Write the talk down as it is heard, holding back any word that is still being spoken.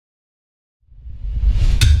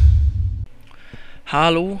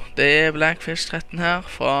Hallo, det er Blackfish 13 her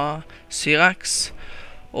fra Syrax.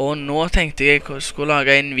 Og nå tenkte jeg skulle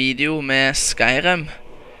lage en video med Skyrim.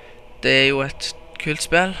 Det er jo et kult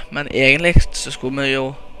spill, men egentlig så skulle vi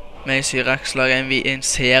jo med i Syrax lage en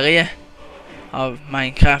serie av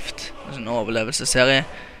Minecraft, en overlevelsesserie.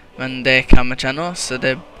 Men det kan vi ikke ennå, så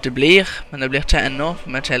det blir, men det blir ikke ennå, for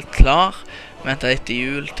vi er ikke helt klar. Vi venter etter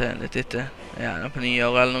jul til litt etter, ja, på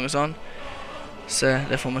nyår eller noe sånt. Så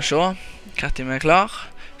det får vi se, når vi er klar.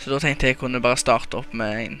 Så da tenkte jeg kunne bare starte opp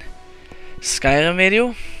med en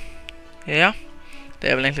Skyrim-video. Ja, det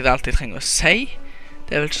er vel egentlig alt jeg trenger å si.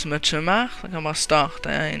 Det er vel ikke så mye mer, så jeg kan bare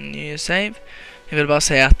starte en ny save. Jeg vil bare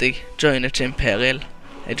si at jeg joiner ikke Imperial.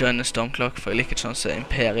 Jeg joiner Stormclock, for jeg liker ikke sånn som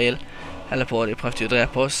Imperial. Eller på, de prøvde jo å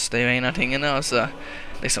drepe oss, det er jo en av tingene, og så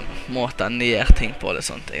liksom måten de gjør ting på det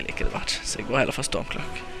sånt, jeg liker det bare ikke. Så jeg går heller for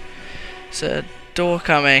Stormclock. Så da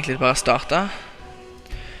kan vi egentlig bare starte.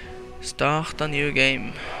 Start a new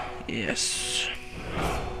game. Yes.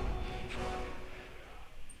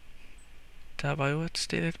 Det var jo et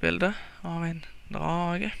stilig bilde av en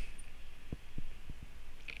drage.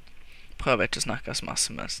 Prøver ikke å snakke så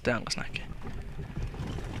masse mens det andre snakker.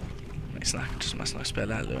 Jeg snakker ikke så masse når jeg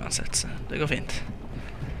spiller heller uansett, så det går fint.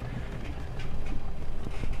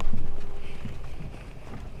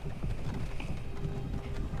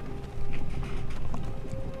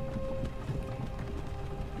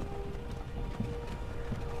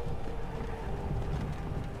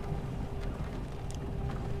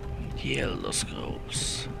 Elder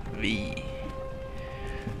Scrolls V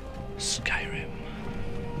Skyrim.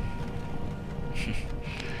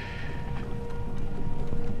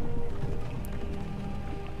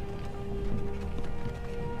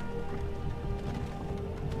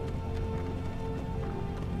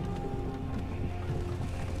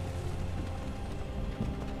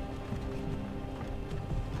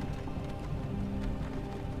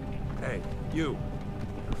 Hey, you.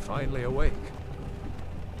 You're finally awake.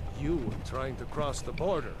 You were trying to cross the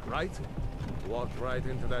border, right? Walked right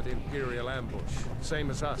into that Imperial ambush,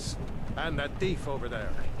 same as us. And that thief over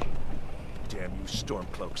there. Damn you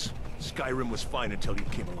Stormcloaks. Skyrim was fine until you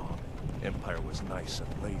came along. Empire was nice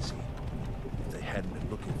and lazy. If they hadn't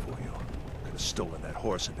been looking for you, could have stolen that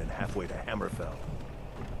horse and been halfway to Hammerfell.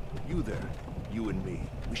 You there, you and me,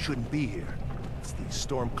 we shouldn't be here. It's these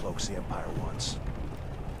Stormcloaks the Empire wants.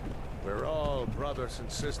 We're all brothers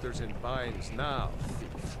and sisters in binds now,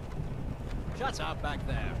 thief. Shut up back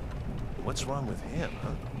there. What's wrong with him,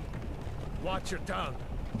 huh? Watch your tongue.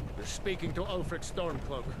 You're speaking to Ulfric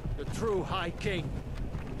Stormcloak, the true High King.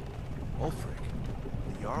 Ulfric?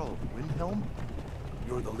 The Jarl of Windhelm?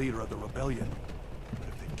 You're the leader of the rebellion. But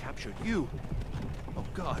if they've captured you... Oh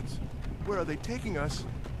gods, where are they taking us?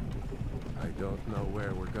 I don't know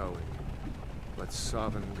where we're going, but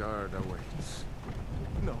Sovngarde awaits.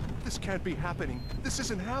 No, this can't be happening. This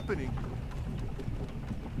isn't happening.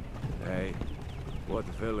 Hey, what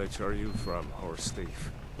village are you from, horse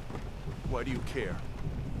thief? Why do you care?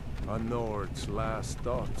 A Nord's last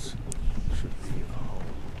thoughts should be of home.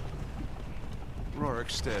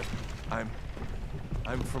 Rorikstead. I'm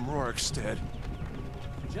from Rorikstead.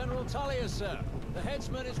 General Tullius, sir. The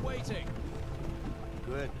headsman is waiting.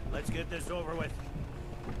 Good. Let's get this over with.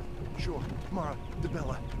 Sure. Mara,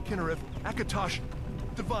 Debella, Kinnereth, Akatosh,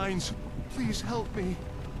 Divines, please help me.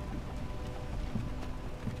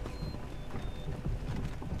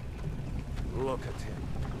 Look at him.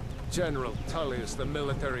 General Tullius, the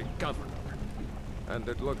military governor. And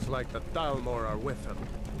it looks like the Dalmor are with him.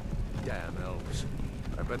 Damn elves.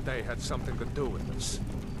 I bet they had something to do with this.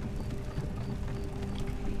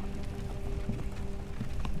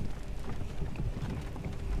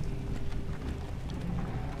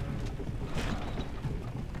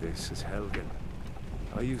 This is Helgen.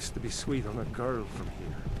 I used to be sweet on a girl from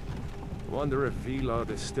here. Wonder if Vilod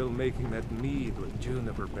is still making that mead with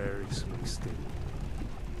juniper berries mixed in.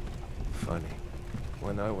 Funny.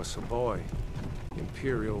 When I was a boy,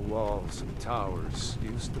 Imperial walls and towers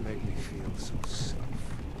used to make me feel so safe.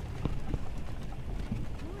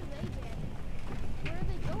 Who are they, Dad? Where are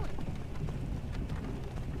they going?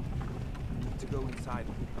 To go inside.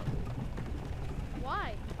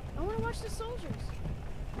 Why? I want to watch the soldiers.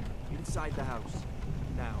 Inside the house.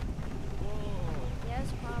 Now. Yes,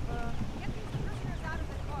 Papa. Get these prisoners out of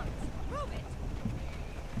the cars. Move it!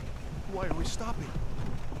 Why are we stopping?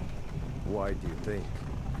 Why do you think?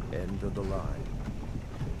 End of the line.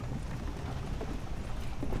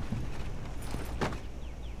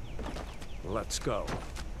 Let's go.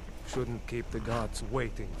 Shouldn't keep the gods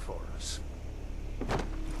waiting for us.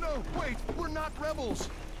 No, wait! We're not rebels!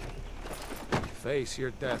 Face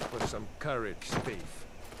your death with some courage, thief.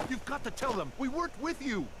 You've got to tell them. We worked with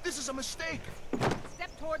you. This is a mistake.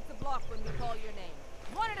 Step towards the block when we call your name.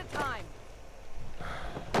 One at a time.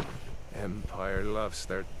 Empire loves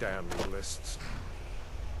their damn lists.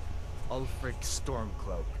 Ulfric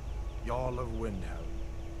Stormcloak, Jarl of Windhelm.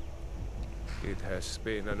 It has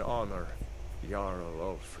been an honor, Jarl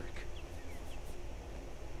Ulfric.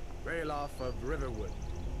 Ralof of Riverwood.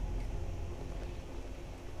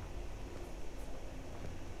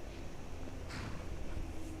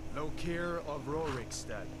 Lokir of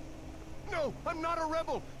Rorikstead. No, I'm not a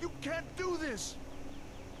rebel. You can't do this.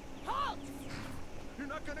 Halt! You're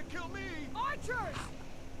not gonna kill me. Archers!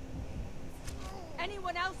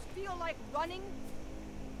 Anyone else feel like running?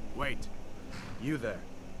 Wait. You there.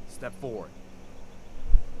 Step forward.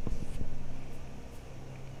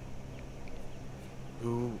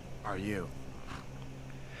 Who are you?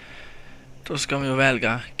 Da skal vi jo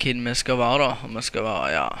velge hvem vi skal være da, og vi skal være,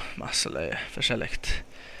 ja, masse løye, forskjelligt.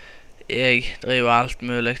 Jeg driver alt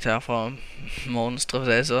mulig her fra monstre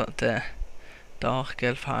til Dark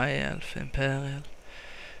Elf, High Elf, Imperial,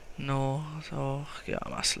 Nord, Ork, ja,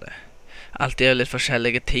 masse løye. Alt er jo litt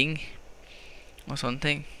forskjellige ting, og sånne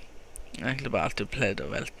ting. Egentlig bare alltid pleid å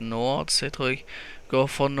velte Nord, så jeg tror jeg går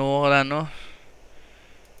for Nord ennå.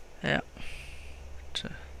 Ja.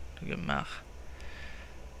 Ikke noe mer.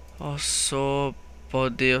 Og så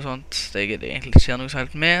body og sånt, det gidder jeg egentlig ikke gjøre noe så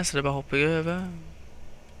helt med, så det bare hopper jeg over.